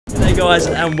guys,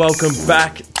 and welcome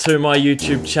back to my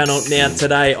YouTube channel. Now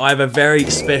today I have a very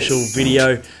special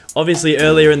video. Obviously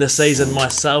earlier in the season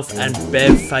myself and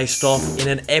Bev faced off in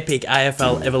an epic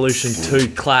AFL Evolution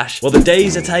 2 clash. Well, the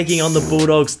D's are taking on the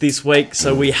Bulldogs this week,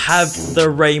 so we have the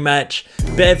rematch.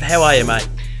 Bev, how are you, mate?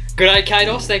 Good day,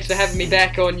 Caden. Thanks for having me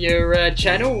back on your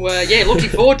channel. Yeah, looking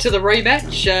forward to the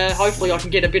rematch. Hopefully I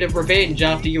can get a bit of revenge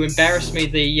after you embarrassed me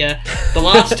the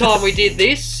last time we did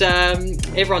this.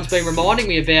 Everyone's been reminding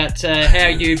me about how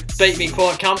you beat me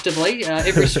quite comfortably.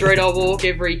 Every street I walk,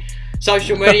 every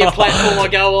social media platform I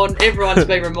go on, everyone's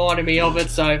been reminding me of it,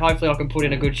 so hopefully I can put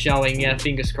in a good showing,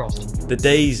 fingers crossed. The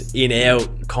D's in our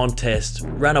contest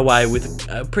ran away with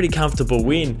a pretty comfortable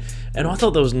win, and I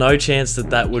thought there was no chance that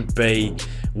that would be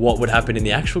what would happen in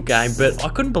the actual game, but I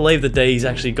couldn't believe the D's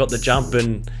actually got the jump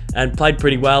and played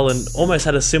pretty well and almost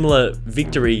had a similar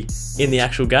victory in the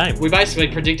actual game. We basically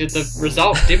predicted the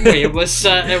result, didn't we? It was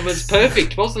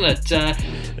perfect, wasn't it?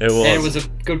 It was. And it was a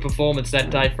good performance that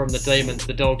day from the Demons.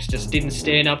 The Dogs just didn't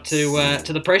stand up to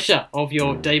the pressure of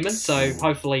your Demons, so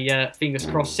hopefully, fingers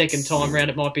crossed, second time round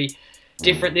it might be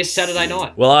different this Saturday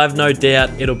night. Well, I have no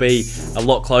doubt it'll be a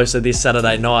lot closer this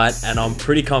Saturday night, and I'm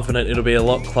pretty confident it'll be a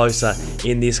lot closer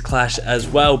in this clash as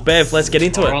well. Bev, let's get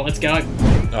into it. Alright, let's go.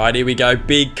 Alright, here we go.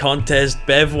 Big contest.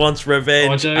 Bev wants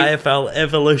revenge. AFL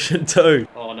Evolution 2.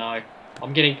 Oh no.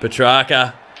 I'm getting...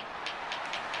 Petrarca.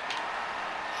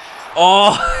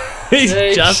 Oh, he's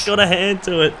just got a hand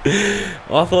to it.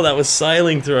 I thought that was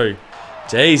sailing through.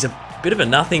 Jeez, a bit of a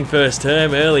nothing first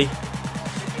term early.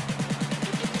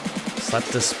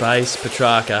 Slapped to space,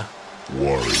 Petrarca.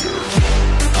 Warrior.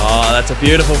 Oh, that's a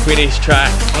beautiful finish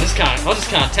track. I just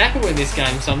can't tackle in this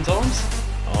game sometimes.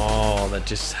 Oh, that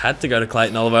just had to go to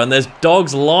Clayton Oliver, and there's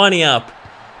Dogs lining up.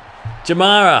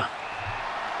 Jamara.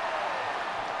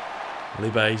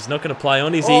 Libba, he's not going to play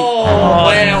on, is he? Oh, wow,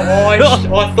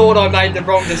 I thought I made the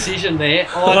wrong decision there.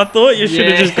 I thought you should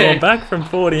have just gone back from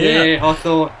 40 out. Yeah, I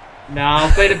thought, no,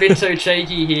 I've been a bit too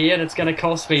cheeky here, and it's going to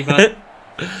cost me, but...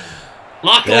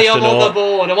 Luckily, I'm on the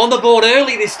board. I'm on the board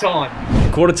early this time.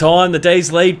 Quarter time, the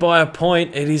D's lead by a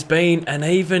point. It has been an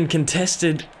even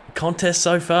contested contest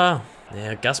so far.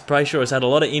 Now, Gus Brayshaw has had a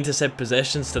lot of intercept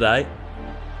possessions today.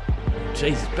 Jeez,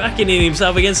 he's backing in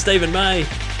himself against Stephen May.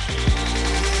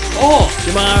 Oh!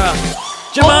 Jamara!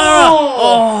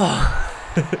 Oh!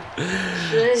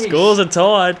 Scores are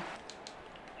tied.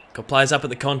 Got players up at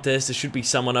the contest. There should be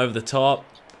someone over the top.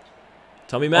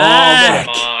 Tommy Mack! Oh,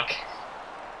 what a mark.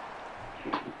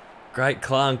 Great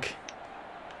clunk.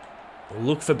 We'll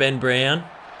look for Ben Brown.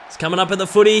 It's coming up at the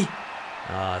footy.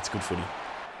 Ah, it's good footy.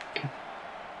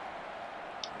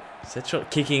 Set shot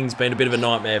kicking's been a bit of a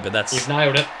nightmare, but that's... You've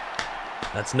nailed it.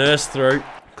 That's nursed through.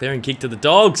 Clearing kick to the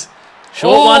Dogs.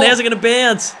 Short one. How's it going to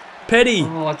bounce? Petty.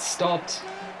 Oh, it stopped.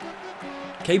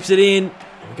 Keeps it in.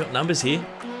 We've got numbers here.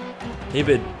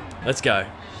 Hibbard. Let's go.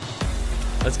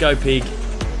 Let's go, Pig.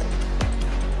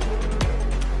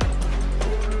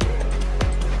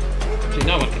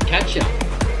 No one can catch you.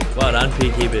 Well done,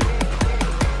 Pig Hibbard.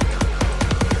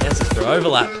 This is for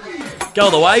overlap. Go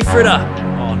all the way, Fritter.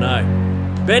 Oh, no.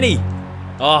 Benny.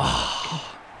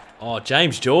 Oh,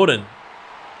 James Jordan.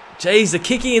 Jeez, the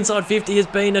kicking inside 50 has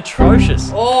been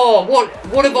atrocious. Oh, what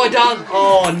have I done?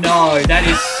 Oh, no, that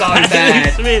is so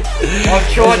bad. Smith. I've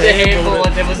tried to handball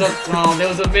it. There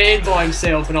was a man by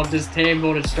himself, and I've just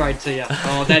handballed it straight to you.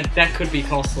 Oh, that could be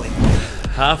costly.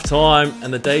 Half time,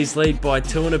 and the D's lead by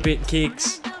 2 and a bit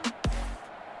kicks.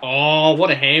 Oh, what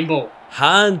a handball.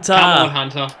 Hunter. Come on,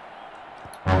 Hunter.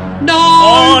 No!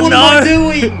 Oh, what no. am I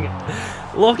doing?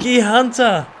 Lockie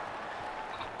Hunter.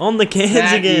 On the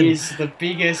cans again. That is the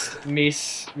biggest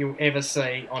miss you'll ever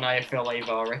see on AFL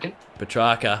Evo, I reckon.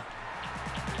 Petrarca.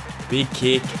 Big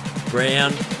kick.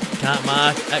 Brown. Can't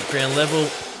mark at ground level.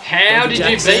 How did you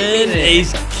beat me there?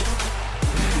 He's...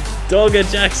 Dogger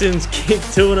Jackson's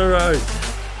kicked 2 in a row.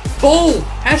 Ball!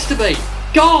 Has to be.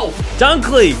 Goal!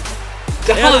 Dunkley!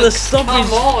 Out of the stoppage.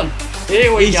 Come on.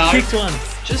 Here we go. He's kicked one.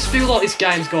 Just feel like this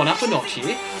game's gone up a notch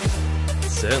here. It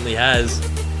certainly has.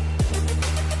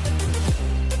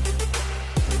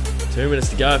 2 minutes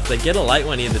to go. If they get a late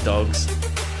one here, the Dogs,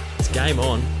 it's game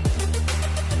on.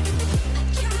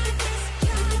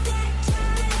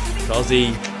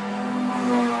 Cozzy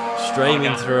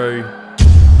streaming through.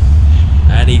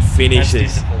 And he finishes.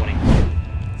 That's disappointing.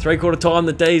 3/4 time,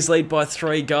 the D's lead by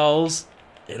 3 goals.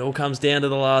 It all comes down to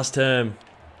the last term.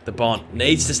 The Bond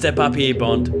needs to step up here,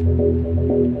 Bond.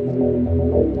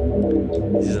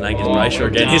 This isn't Angus Brayshaw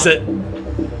again, is it?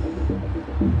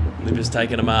 Libba's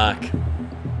taking a mark.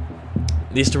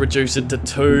 This to reduce it to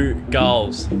 2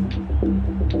 goals.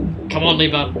 Come on,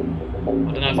 Libba. I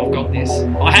don't know know if I've got this.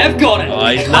 I have got it! Oh,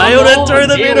 he's nailed it through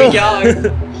the middle. Here we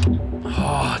go.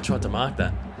 Oh, I tried to mark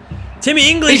that. Timmy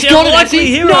English, He's our got it, likely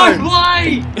hero. No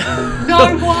way!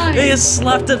 No way! He has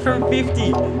slapped it from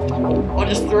 50. I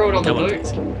just threw it on the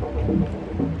boot.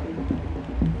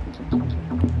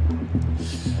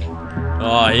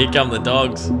 Oh, here come the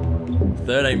dogs.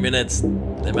 13 minutes.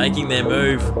 They're making their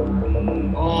move.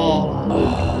 Oh.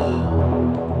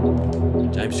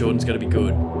 James Jordan's going to be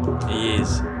good. He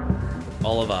is.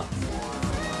 Oliver.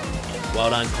 Well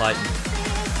done, Clayton.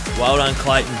 Well done,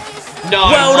 Clayton.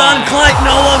 No. Well done, Clayton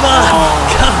Oliver.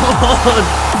 Oh. Come on.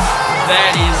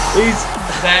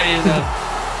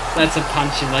 That's a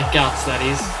punch in the guts, that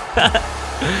is.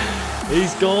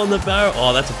 He's gone the barrel.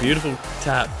 Oh, that's a beautiful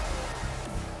tap.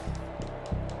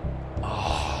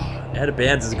 Oh, out of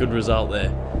bounds is a good result there.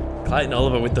 Clayton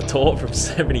Oliver with the taunt from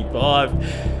 75.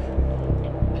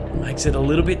 Makes it a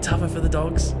little bit tougher for the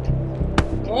dogs.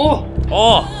 Oh!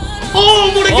 Oh!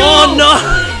 Oh, what a goal! Oh no!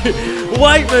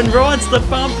 Waitman rides the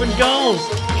bump and goals.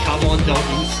 Come on,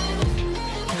 doggies.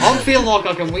 I'm feeling like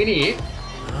I can win here.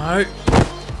 No.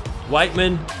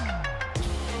 Waitman.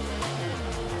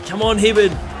 Come on,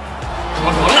 Hibbard. No!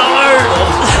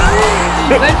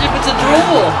 Imagine if it's a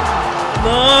draw.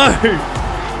 No!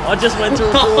 I just went through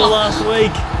a draw last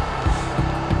week.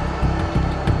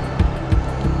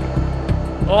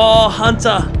 Oh,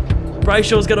 Hunter.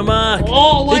 Brayshaw's got to mark.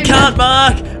 Oh, he can't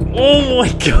mark. Oh my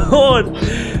god.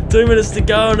 2 minutes to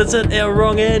go and it's at our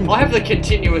wrong end. I have the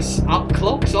continuous up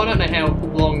clock, so I don't know how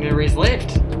long there is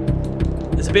left.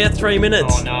 It's about 3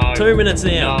 minutes. Oh no. 2 minutes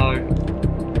now.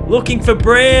 No. Looking for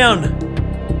Brown.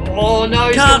 Oh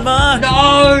no. Can't mark.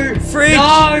 No. Fridge.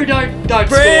 No, don't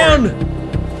Brown. score it.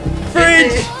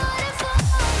 Fridge.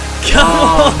 Come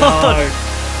on. No.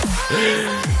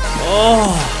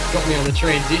 Oh. Got me on the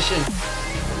transition.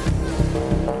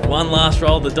 One last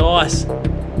roll of the dice.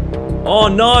 Oh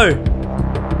no!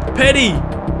 Petty!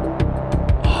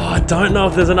 Oh, I don't know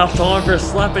if there's enough time for a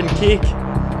slap and kick.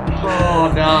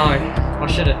 Oh no. I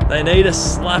should have. They need a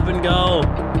slap and goal.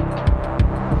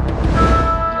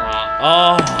 Nah.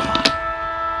 Oh.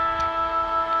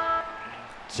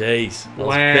 Jeez. That was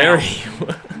Wow. very...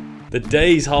 The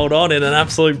D's hold on in an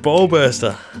absolute ball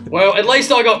burster. Well, at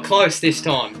least I got close this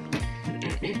time.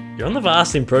 You're on the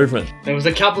vast improvement. There was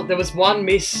one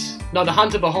miss. No, the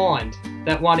Hunter behind.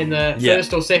 That one in the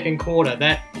first or second quarter.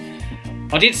 That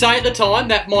I did say at the time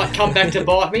that might come back to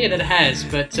bite me, and it has.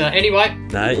 But anyway.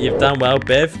 No, you've done well,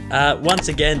 Bev. Once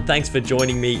again, thanks for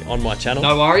joining me on my channel.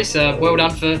 No worries. Well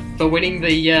done for winning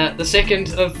the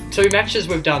second of 2 matches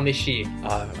we've done this year.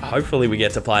 Hopefully we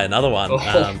get to play another one,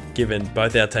 given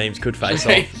both our teams could face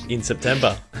off in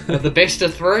September. The best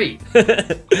of 3.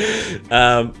 Good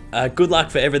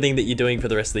luck for everything that you're doing for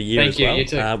the rest of the year. Thank you, you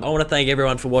too. I want to thank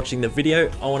everyone for watching the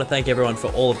video. I want to thank everyone for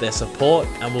all of their support,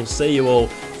 and we'll see you all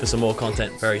for some more content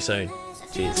very soon.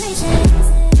 Cheers.